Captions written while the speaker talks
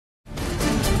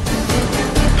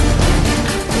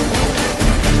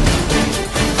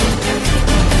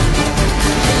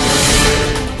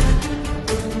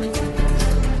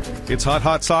It's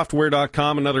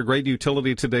harddrive.com, another great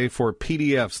utility today for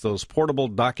PDFs, those portable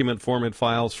document format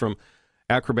files from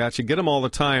Acrobat. You get them all the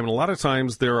time, and a lot of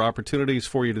times there are opportunities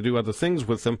for you to do other things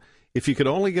with them. If you could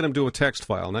only get them to a text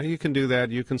file, now you can do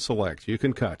that. You can select, you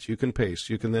can cut, you can paste,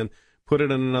 you can then put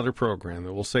it in another program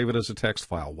that will save it as a text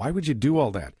file. Why would you do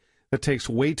all that? That takes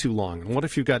way too long. And what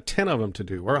if you've got 10 of them to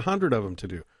do or 100 of them to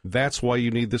do? That's why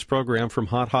you need this program from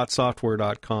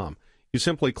harddrive.com. You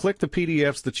simply click the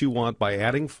PDFs that you want by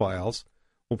adding files.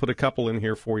 We'll put a couple in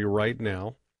here for you right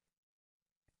now.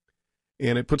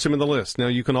 And it puts them in the list. Now,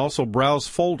 you can also browse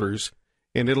folders,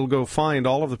 and it'll go find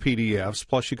all of the PDFs.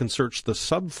 Plus, you can search the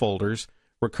subfolders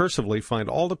recursively, find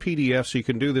all the PDFs. So you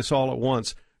can do this all at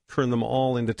once, turn them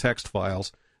all into text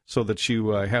files so that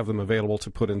you have them available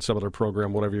to put in some other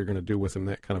program, whatever you're going to do with them,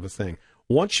 that kind of a thing.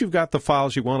 Once you've got the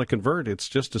files you want to convert, it's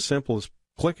just as simple as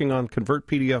clicking on Convert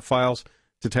PDF Files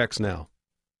to text now.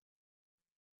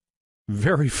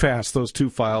 Very fast. Those two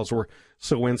files were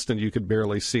so instant you could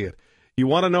barely see it. You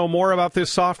want to know more about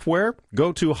this software?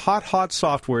 Go to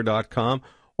harddrive.com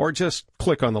or just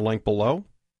click on the link below.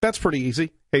 That's pretty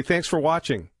easy. Hey, thanks for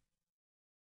watching.